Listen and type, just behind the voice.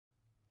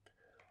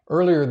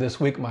Earlier this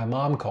week, my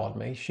mom called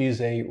me. She's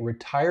a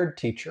retired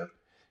teacher.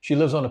 She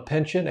lives on a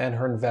pension and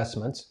her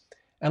investments.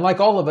 And like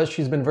all of us,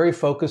 she's been very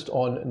focused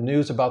on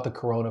news about the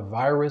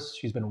coronavirus.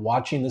 She's been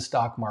watching the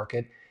stock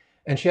market.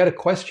 And she had a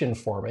question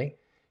for me.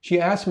 She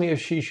asked me if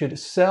she should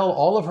sell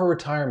all of her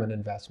retirement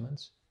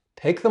investments,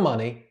 take the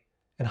money,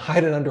 and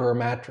hide it under her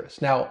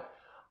mattress. Now,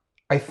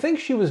 I think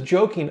she was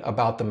joking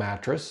about the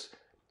mattress,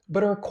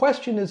 but her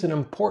question is an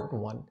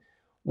important one.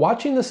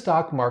 Watching the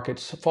stock market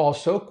fall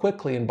so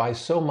quickly and by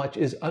so much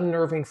is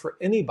unnerving for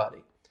anybody.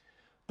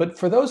 But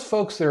for those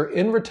folks that are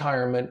in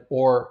retirement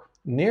or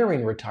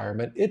nearing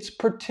retirement, it's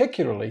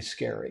particularly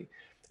scary.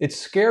 It's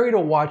scary to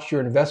watch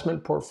your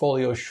investment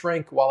portfolio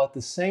shrink while at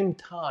the same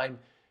time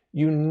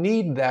you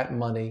need that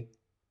money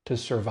to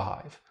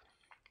survive.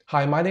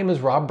 Hi, my name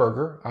is Rob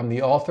Berger. I'm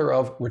the author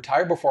of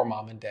Retire Before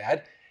Mom and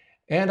Dad,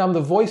 and I'm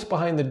the voice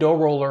behind the Dough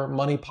Roller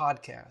Money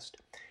podcast.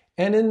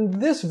 And in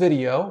this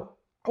video,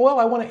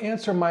 I want to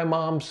answer my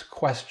mom's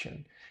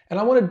question. And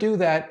I want to do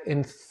that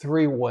in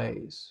three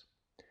ways.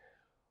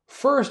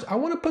 First, I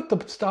want to put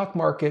the stock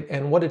market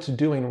and what it's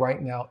doing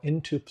right now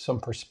into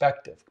some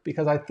perspective,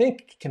 because I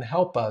think it can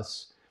help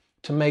us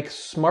to make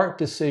smart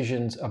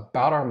decisions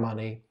about our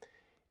money,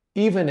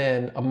 even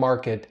in a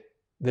market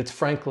that's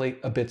frankly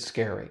a bit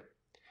scary.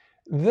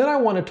 Then I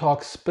want to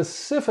talk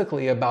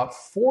specifically about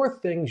 4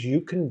 things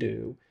you can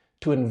do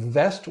to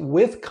invest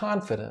with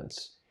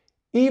confidence,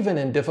 even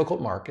in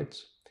difficult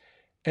markets.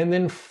 And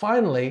then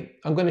finally,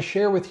 I'm going to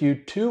share with you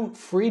 2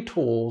 free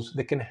tools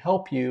that can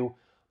help you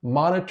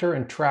monitor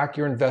and track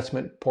your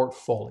investment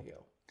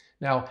portfolio.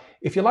 Now,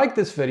 if you like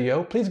this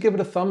video, please give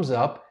it a thumbs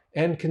up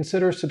and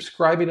consider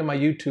subscribing to my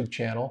YouTube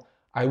channel.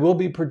 I will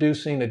be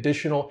producing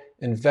additional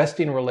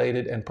investing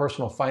related and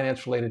personal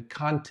finance related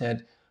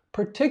content,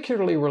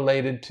 particularly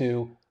related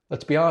to,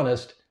 let's be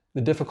honest,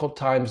 the difficult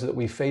times that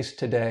we face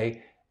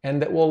today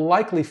and that we'll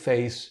likely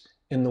face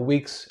in the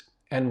weeks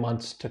and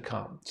months to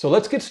come. So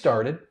let's get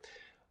started.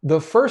 The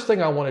first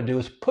thing I want to do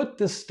is put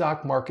this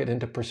stock market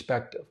into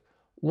perspective.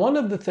 One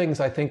of the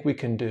things I think we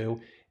can do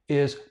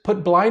is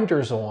put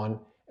blinders on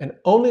and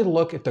only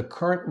look at the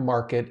current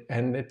market,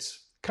 and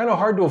it's kind of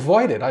hard to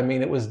avoid it. I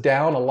mean, it was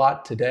down a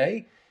lot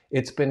today.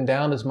 It's been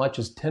down as much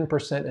as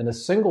 10% in a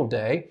single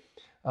day.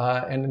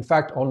 And in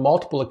fact, on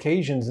multiple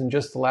occasions in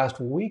just the last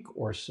week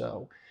or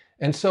so.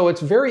 And so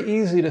it's very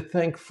easy to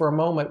think for a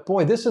moment,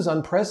 boy, this is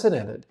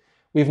unprecedented.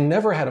 We've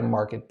never had a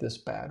market this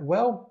bad.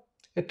 Well,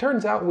 it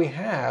turns out we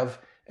have,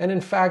 and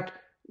in fact,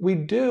 we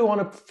do on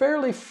a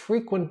fairly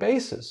frequent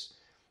basis.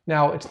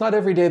 Now, it's not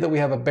every day that we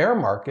have a bear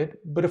market,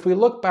 but if we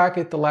look back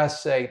at the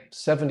last, say,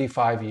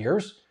 75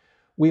 years,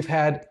 we've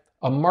had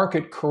a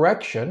market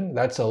correction,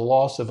 that's a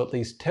loss of at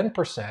least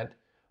 10%,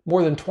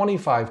 more than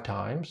 25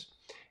 times.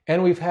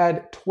 And we've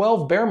had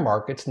 12 bear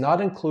markets,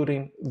 not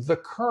including the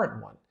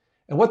current one.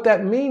 And what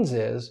that means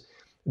is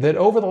that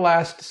over the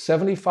last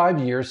 75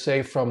 years,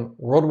 say from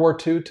World War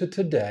II to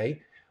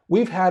today,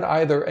 we've had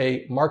either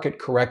a market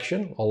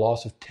correction, a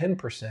loss of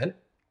 10%,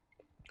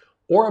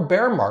 or a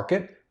bear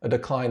market, a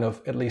decline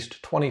of at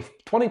least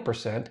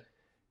 20%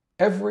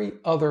 every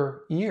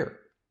other year.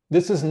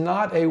 This is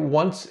not a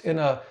once in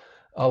a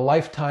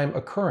lifetime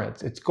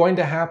occurrence. It's going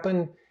to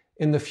happen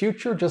in the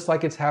future, just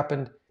like it's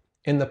happened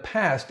in the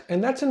past.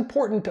 And that's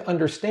important to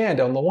understand.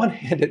 On the one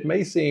hand, it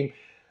may seem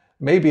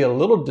maybe a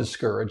little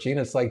discouraging.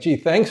 It's like, gee,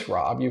 thanks,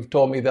 Rob. You've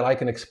told me that I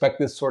can expect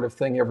this sort of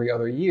thing every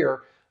other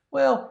year.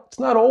 Well, it's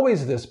not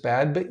always this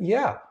bad, but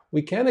yeah,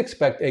 we can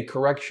expect a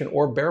correction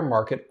or bear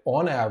market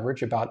on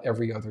average about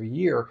every other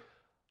year.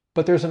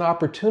 But there's an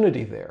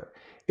opportunity there.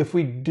 If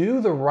we do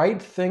the right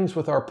things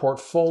with our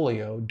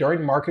portfolio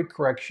during market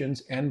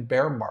corrections and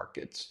bear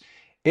markets,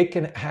 it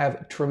can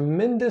have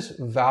tremendous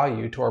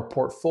value to our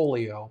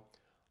portfolio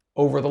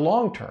over the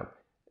long term.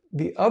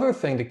 The other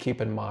thing to keep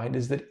in mind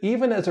is that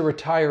even as a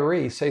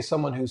retiree, say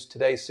someone who's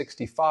today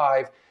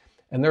 65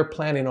 and they're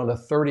planning on a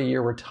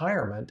 30-year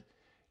retirement,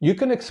 you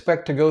can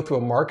expect to go through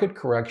a market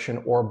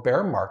correction or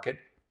bear market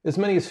as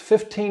many as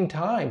 15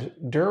 times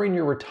during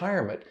your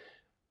retirement.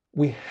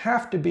 We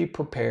have to be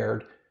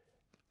prepared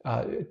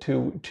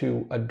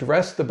to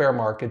address the bear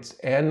markets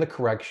and the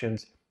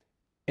corrections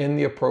in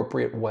the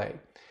appropriate way.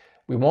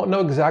 We won't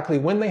know exactly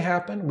when they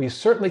happen. We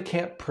certainly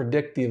can't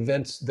predict the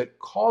events that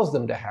cause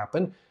them to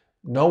happen.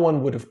 No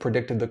one would have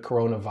predicted the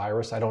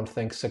coronavirus, I don't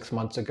think, 6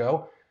 months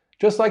ago.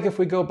 Just like if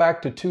we go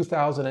back to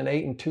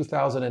 2008 and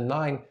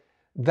 2009,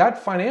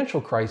 that financial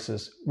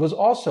crisis was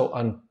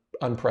also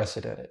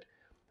unprecedented.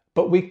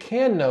 But we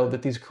can know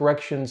that these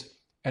corrections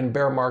and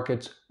bear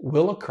markets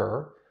will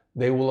occur.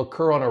 They will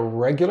occur on a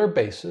regular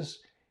basis.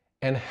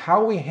 And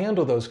how we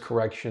handle those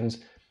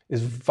corrections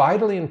is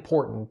vitally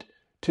important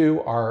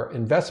to our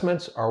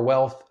investments, our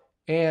wealth,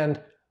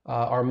 and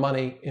our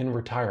money in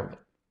retirement.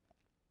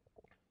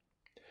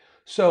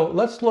 So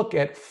let's look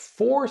at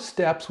 4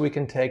 steps we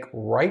can take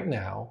right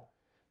now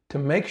to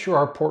make sure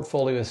our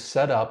portfolio is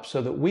set up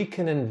so that we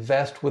can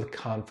invest with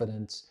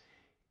confidence,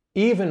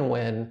 even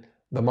when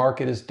the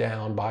market is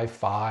down by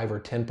 5 or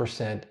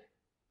 10%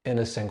 in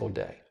a single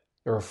day.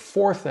 There are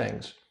 4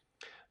 things.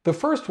 The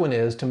first one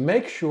is to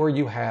make sure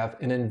you have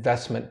an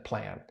investment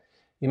plan.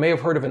 You may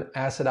have heard of an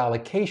asset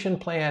allocation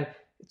plan.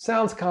 It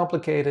sounds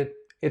complicated.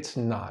 It's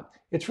not.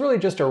 It's really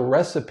just a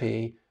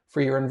recipe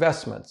for your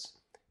investments.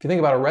 If you think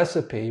about a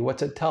recipe,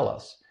 what's it tell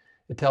us?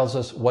 It tells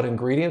us what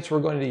ingredients we're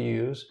going to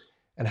use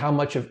and how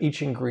much of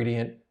each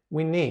ingredient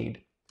we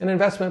need. An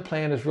investment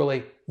plan is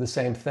really the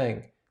same thing.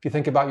 If you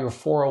think about your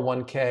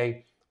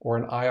 401k or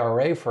an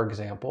IRA, for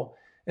example,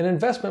 an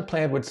investment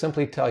plan would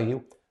simply tell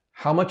you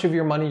how much of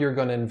your money you're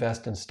going to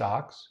invest in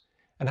stocks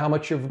and how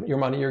much of your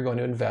money you're going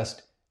to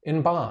invest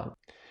in bonds.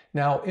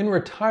 Now, in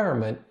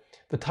retirement,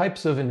 the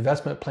types of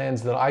investment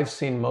plans that I've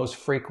seen most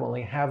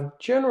frequently have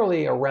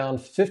generally around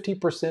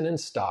 50% in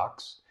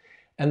stocks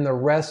and the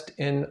rest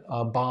in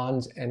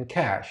bonds and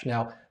cash.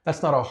 Now,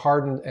 that's not a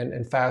hard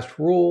and fast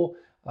rule.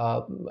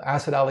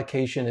 Asset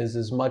allocation is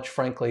as much,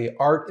 frankly,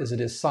 art as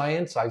it is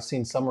science. I've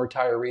seen some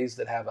retirees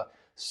that have a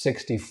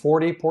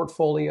 60-40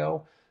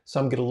 portfolio.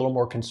 Some get a little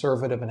more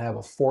conservative and have a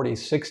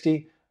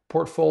 40-60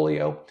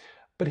 portfolio.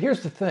 But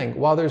here's the thing,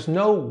 while there's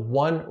no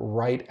one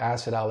right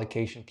asset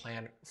allocation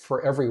plan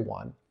for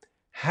everyone,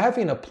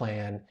 having a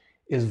plan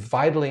is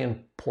vitally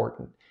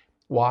important.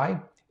 Why?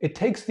 It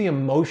takes the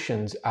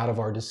emotions out of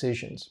our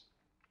decisions.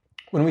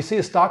 When we see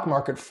a stock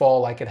market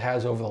fall like it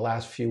has over the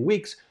last few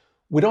weeks,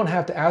 we don't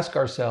have to ask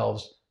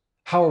ourselves,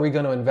 how are we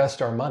going to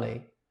invest our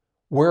money?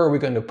 Where are we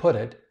going to put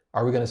it?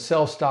 Are we going to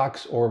sell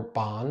stocks or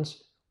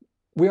bonds?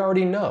 We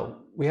already know.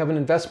 We have an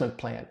investment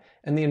plan,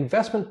 and the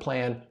investment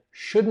plan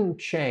shouldn't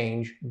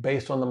change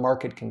based on the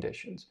market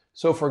conditions.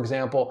 So for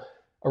example,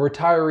 a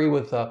retiree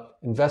with an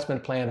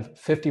investment plan of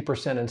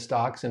 50% in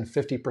stocks and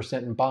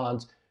 50% in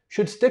bonds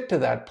should stick to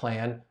that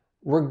plan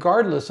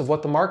regardless of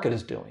what the market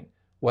is doing.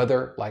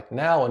 Whether, like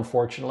now,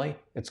 unfortunately,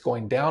 it's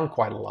going down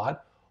quite a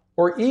lot,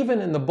 or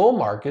even in the bull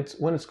markets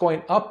when it's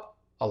going up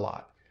a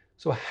lot.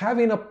 So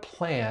having a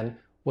plan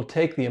will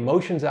take the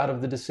emotions out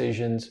of the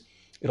decisions,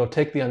 it'll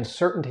take the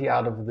uncertainty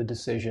out of the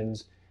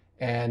decisions,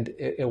 and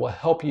it will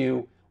help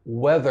you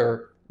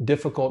weather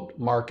difficult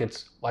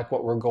markets like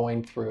what we're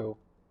going through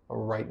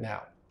right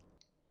now.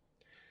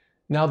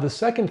 Now, the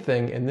second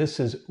thing, and this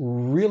is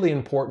really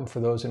important for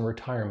those in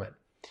retirement,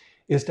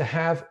 is to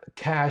have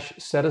cash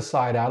set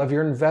aside out of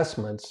your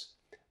investments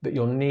that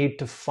you'll need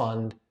to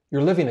fund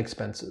your living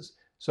expenses.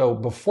 So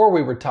before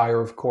we retire,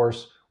 of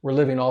course, we're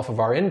living off of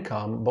our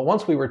income, but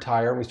once we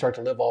retire and we start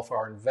to live off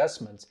our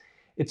investments,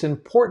 it's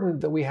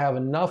important that we have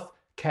enough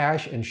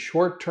cash and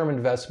short-term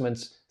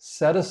investments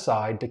set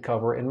aside to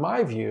cover, in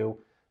my view,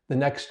 the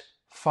next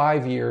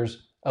 5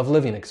 years of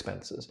living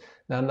expenses.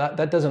 Now,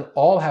 that doesn't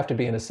all have to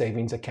be in a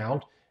savings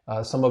account.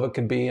 Some of it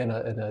could be in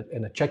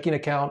a checking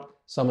account,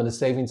 some in a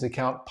savings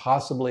account,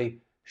 possibly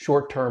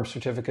short-term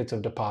certificates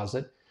of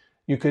deposit.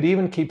 You could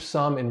even keep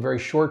some in very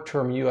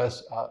short-term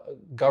U.S.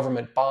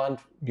 Government bond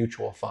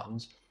mutual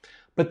funds.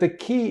 But the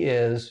key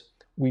is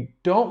we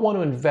don't want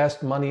to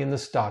invest money in the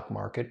stock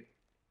market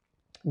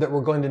that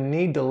we're going to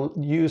need to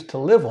use to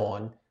live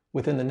on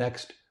within the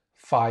next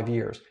 5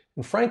 years.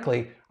 And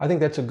frankly, I think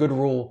that's a good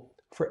rule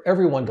for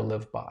everyone to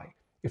live by.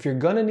 If you're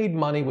going to need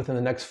money within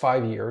the next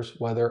 5 years,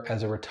 whether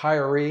as a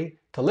retiree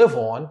to live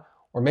on,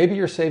 or maybe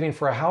you're saving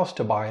for a house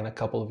to buy in a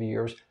couple of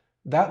years,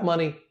 that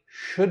money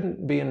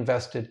shouldn't be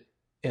invested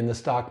in the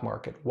stock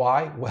market.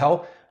 Why?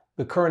 Well,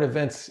 the current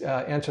events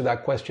answer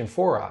that question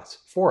for us.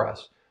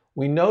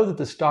 We know that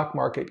the stock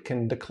market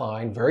can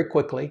decline very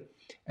quickly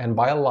and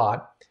by a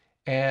lot.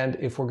 And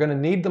if we're going to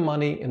need the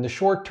money in the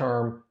short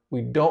term,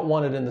 we don't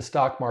want it in the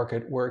stock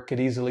market where it could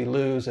easily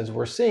lose, as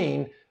we're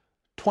seeing,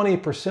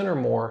 20% or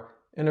more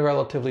in a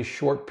relatively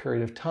short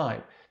period of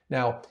time.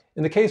 Now,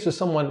 in the case of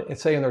someone,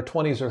 say in their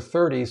 20s or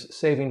 30s,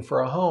 saving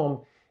for a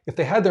home, if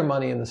they had their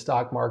money in the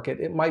stock market,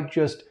 it might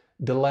just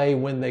delay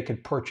when they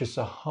could purchase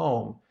a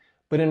home.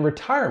 But in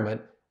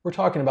retirement, we're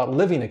talking about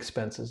living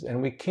expenses,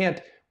 and we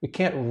can't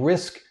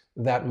risk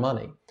that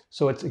money.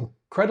 So it's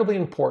incredibly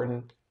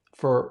important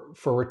for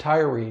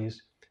retirees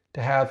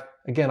to have,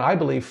 again, I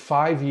believe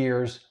 5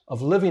 years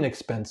of living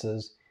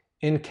expenses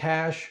in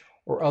cash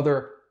or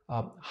other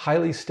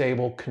highly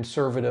stable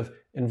conservative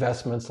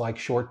investments like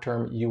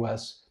short-term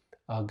U.S.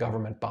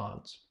 Government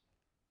bonds.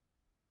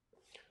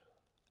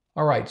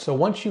 All right, so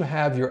once you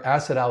have your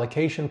asset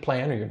allocation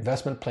plan or your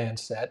investment plan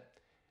set,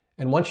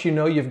 and once you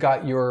know you've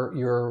got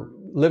your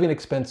living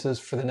expenses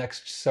for the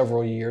next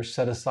several years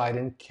set aside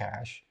in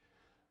cash,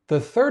 the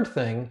third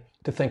thing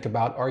to think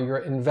about are your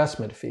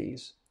investment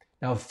fees.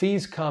 Now,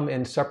 fees come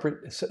in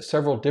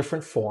several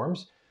different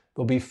forms.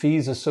 There'll be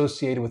fees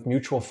associated with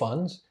mutual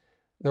funds.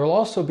 There will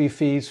also be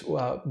fees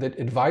that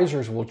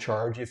advisors will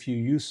charge if you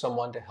use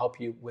someone to help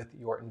you with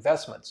your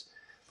investments.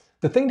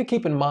 The thing to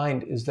keep in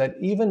mind is that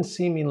even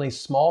seemingly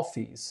small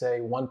fees, say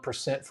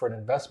 1% for an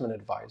investment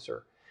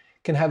advisor,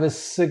 can have a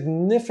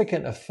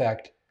significant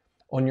effect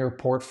on your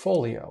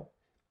portfolio.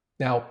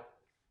 Now,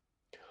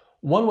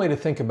 one way to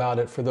think about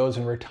it for those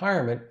in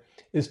retirement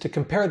is to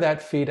compare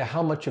that fee to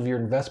how much of your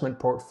investment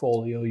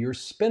portfolio you're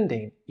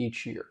spending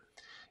each year.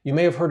 You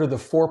may have heard of the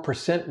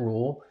 4%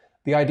 rule.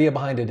 The idea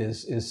behind it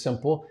is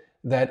simple.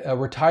 that a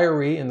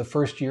retiree in the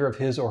first year of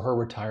his or her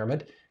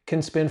retirement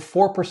can spend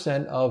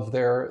 4% of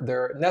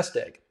their nest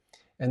egg.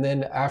 And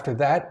then after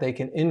that, they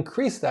can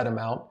increase that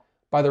amount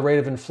by the rate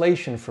of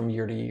inflation from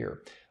year to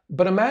year.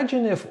 But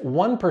imagine if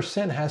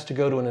 1% has to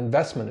go to an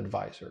investment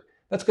advisor.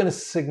 That's going to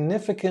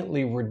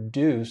significantly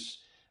reduce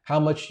how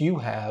much you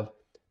have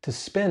to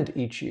spend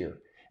each year.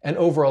 And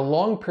over a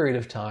long period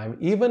of time,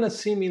 even a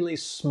seemingly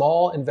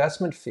small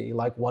investment fee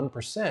like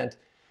 1%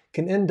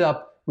 can end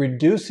up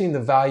reducing the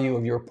value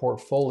of your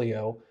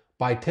portfolio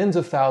by tens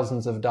of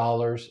thousands of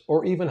dollars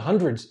or even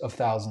hundreds of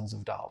thousands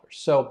of dollars.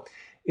 So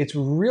it's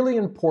really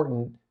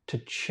important to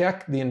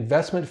check the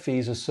investment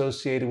fees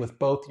associated with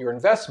both your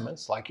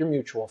investments, like your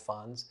mutual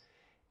funds,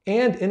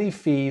 and any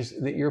fees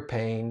that you're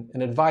paying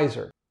an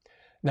advisor.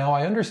 Now,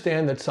 I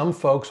understand that some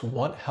folks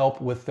want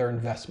help with their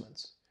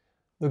investments.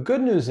 The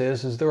good news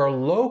is there are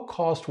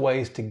low-cost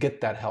ways to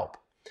get that help.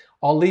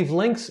 I'll leave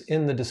links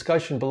in the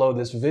discussion below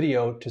this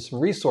video to some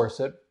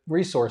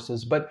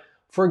resources, but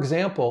for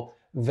example,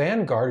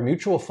 Vanguard, a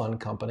mutual fund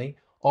company,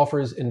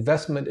 offers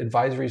investment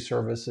advisory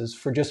services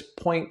for just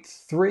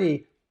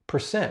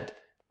 0.3%.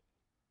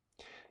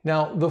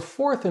 Now, the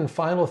fourth and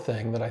final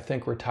thing that I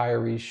think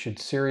retirees should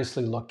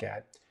seriously look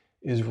at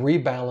is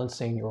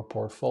rebalancing your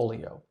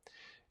portfolio.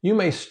 You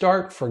may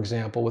start, for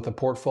example, with a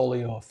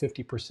portfolio of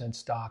 50%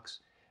 stocks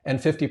and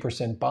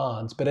 50%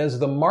 bonds, but as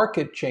the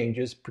market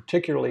changes,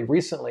 particularly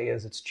recently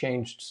as it's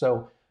changed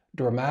so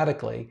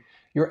dramatically,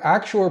 your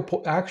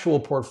actual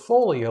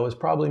portfolio has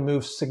probably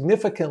moved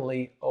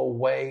significantly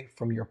away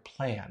from your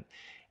plan.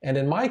 And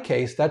in my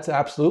case, that's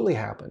absolutely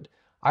happened.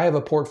 I have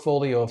a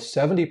portfolio of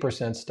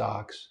 70%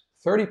 stocks,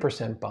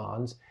 30%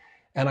 bonds,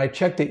 and I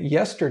checked it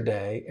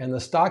yesterday and the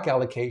stock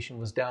allocation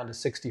was down to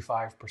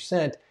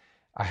 65%.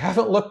 I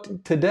haven't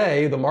looked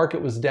today, the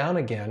market was down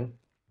again,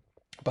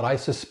 but I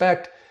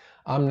suspect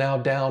I'm now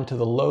down to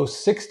the low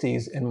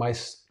 60s in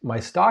my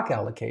stock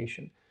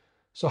allocation.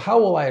 So how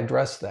will I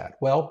address that?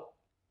 Well,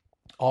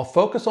 I'll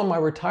focus on my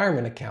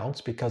retirement accounts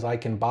because I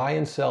can buy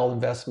and sell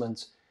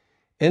investments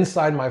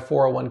inside my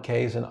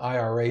 401ks and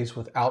IRAs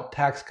without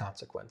tax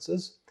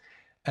consequences.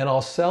 And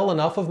I'll sell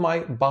enough of my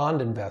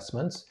bond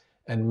investments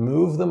and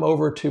move them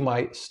over to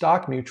my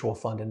stock mutual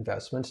fund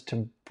investments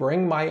to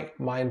bring my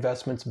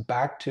investments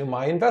back to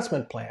my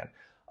investment plan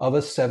of a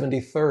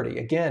 70-30.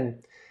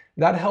 Again,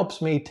 that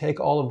helps me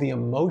take all of the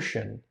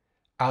emotion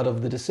out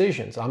of the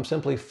decisions. I'm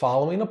simply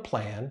following a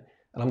plan,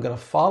 and I'm going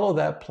to follow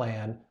that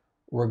plan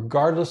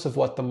regardless of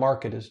what the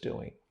market is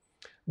doing.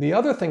 The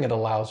other thing it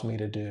allows me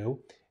to do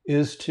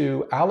is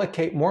to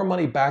allocate more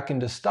money back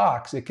into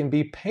stocks. It can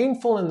be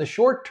painful in the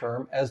short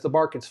term as the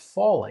market's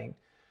falling,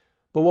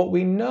 but what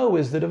we know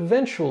is that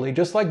eventually,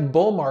 just like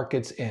bull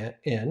markets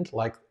end,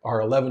 like our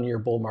 11-year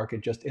bull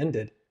market just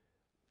ended,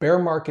 bear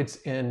markets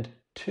end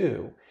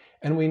too.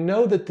 And we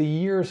know that the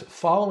years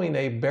following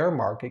a bear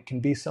market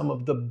can be some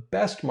of the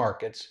best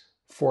markets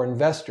for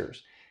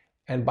investors.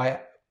 And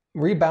by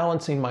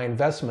rebalancing my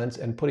investments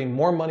and putting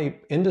more money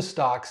into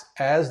stocks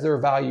as their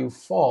value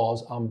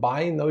falls, I'm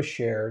buying those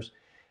shares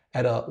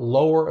at a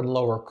lower and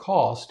lower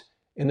cost.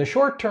 In the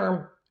short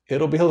term,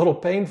 it'll be a little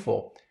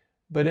painful,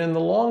 but in the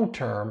long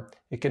term,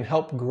 it can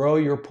help grow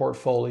your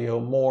portfolio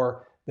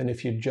more than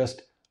if you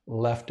just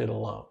left it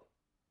alone.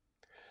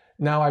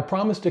 Now, I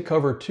promised to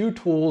cover two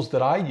tools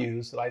that I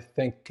use that I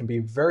think can be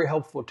very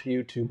helpful to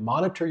you to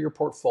monitor your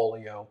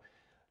portfolio,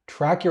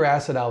 track your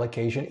asset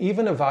allocation,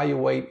 even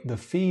evaluate the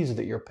fees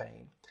that you're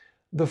paying.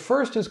 The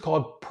first is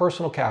called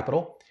Personal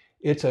Capital.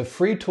 It's a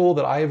free tool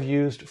that I have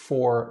used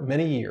for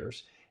many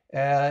years.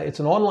 It's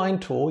an online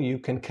tool. You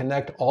can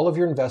connect all of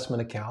your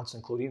investment accounts,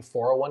 including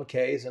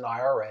 401ks and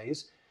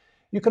IRAs.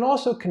 You can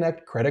also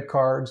connect credit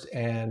cards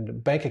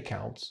and bank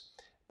accounts.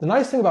 The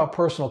nice thing about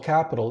Personal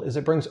Capital is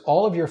it brings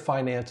all of your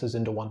finances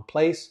into one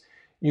place.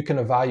 You can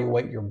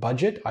evaluate your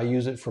budget. I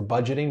use it for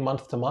budgeting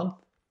month to month.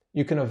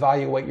 You can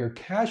evaluate your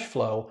cash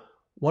flow.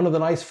 One of the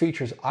nice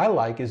features I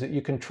like is that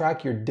you can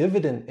track your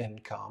dividend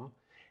income,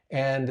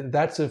 and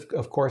that's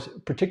of course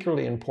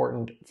particularly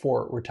important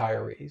for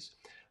retirees.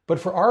 But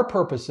for our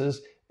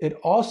purposes, it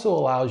also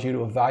allows you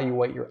to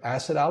evaluate your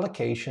asset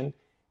allocation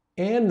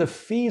and the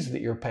fees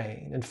that you're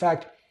paying. In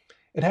fact,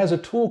 it has a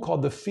tool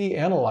called the Fee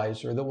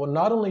Analyzer that will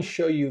not only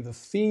show you the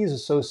fees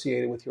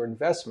associated with your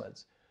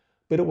investments,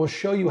 but it will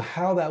show you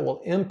how that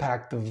will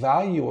impact the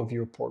value of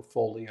your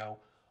portfolio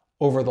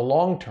over the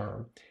long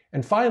term.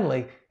 And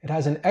finally, it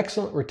has an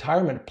excellent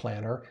retirement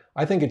planner.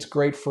 I think it's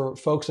great for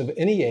folks of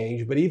any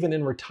age, but even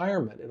in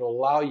retirement, it'll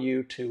allow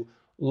you to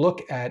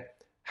look at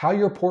how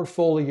your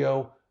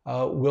portfolio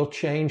will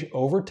change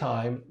over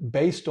time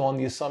based on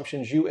the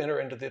assumptions you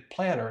enter into the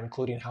planner,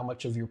 including how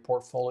much of your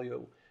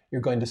portfolio you're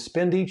going to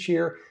spend each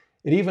year.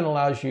 It even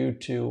allows you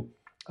to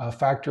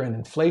factor in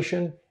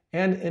inflation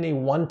and any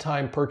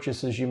one-time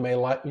purchases you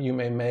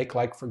may make,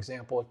 like for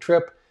example, a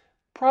trip.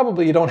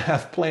 Probably you don't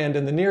have planned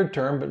in the near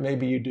term, but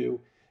maybe you do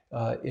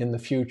in the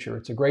future.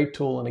 It's a great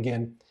tool, and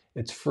again,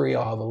 it's free.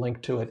 I'll have a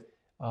link to it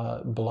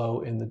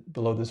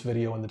below this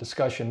video in the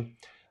discussion.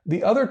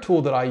 The other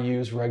tool that I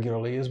use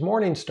regularly is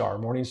Morningstar,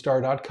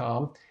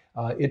 morningstar.com.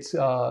 It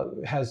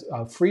has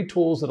free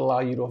tools that allow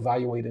you to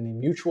evaluate any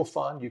mutual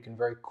fund. You can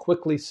very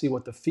quickly see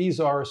what the fees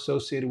are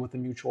associated with the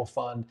mutual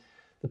fund,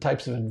 the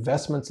types of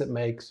investments it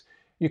makes.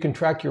 You can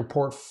track your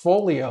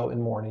portfolio in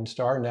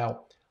Morningstar.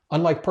 Now,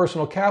 unlike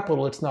Personal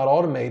Capital, it's not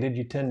automated.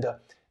 You tend to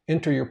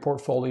enter your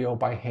portfolio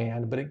by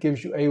hand, but it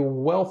gives you a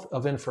wealth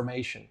of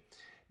information.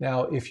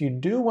 Now, if you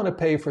do want to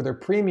pay for their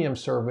premium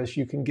service,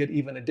 you can get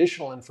even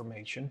additional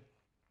information.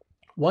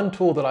 One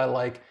tool that I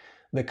like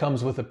that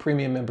comes with a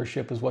premium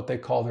membership is what they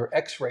call their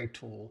X-ray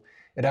tool.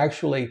 It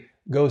actually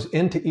goes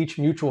into each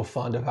mutual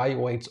fund,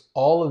 evaluates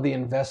all of the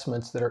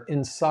investments that are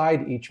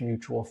inside each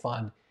mutual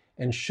fund,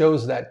 and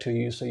shows that to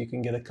you so you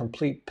can get a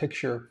complete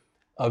picture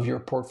of your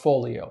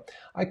portfolio.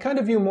 I kind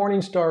of view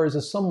Morningstar as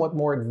a somewhat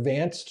more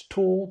advanced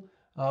tool,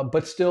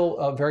 but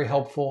still very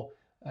helpful.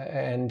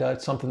 And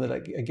it's something that,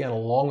 again,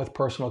 along with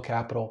Personal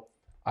Capital,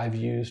 I've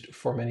used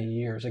for many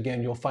years.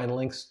 Again, you'll find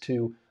links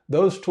to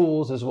those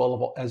tools as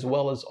well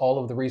as all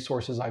of the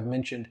resources I've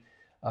mentioned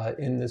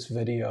in this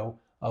video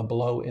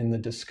below in the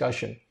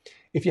discussion.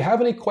 If you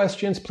have any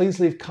questions, please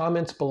leave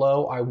comments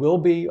below. I will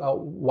be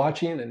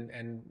watching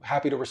and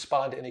happy to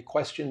respond to any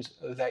questions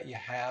that you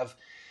have.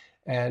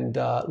 And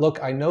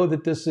look, I know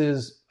that this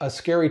is a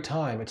scary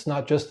time. It's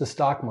not just the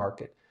stock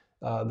market.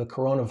 The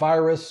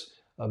coronavirus,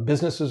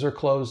 businesses are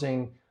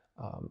closing,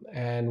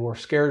 and we're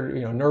scared,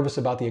 nervous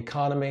about the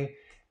economy.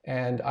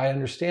 And I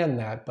understand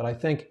that, but I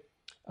think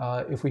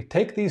if we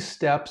take these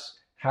steps,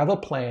 have a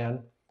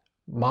plan,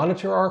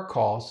 monitor our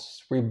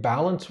costs,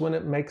 rebalance when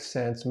it makes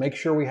sense, make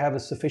sure we have a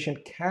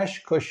sufficient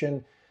cash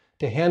cushion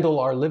to handle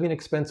our living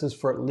expenses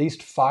for at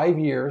least 5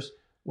 years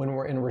when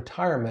we're in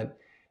retirement,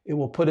 it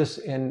will put us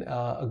in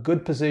a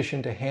good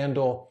position to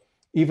handle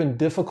even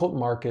difficult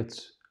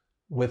markets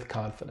with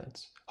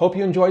confidence. Hope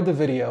you enjoyed the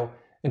video.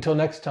 Until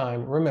next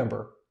time,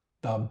 remember,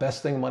 the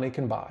best thing money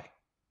can buy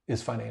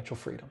is financial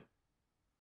freedom.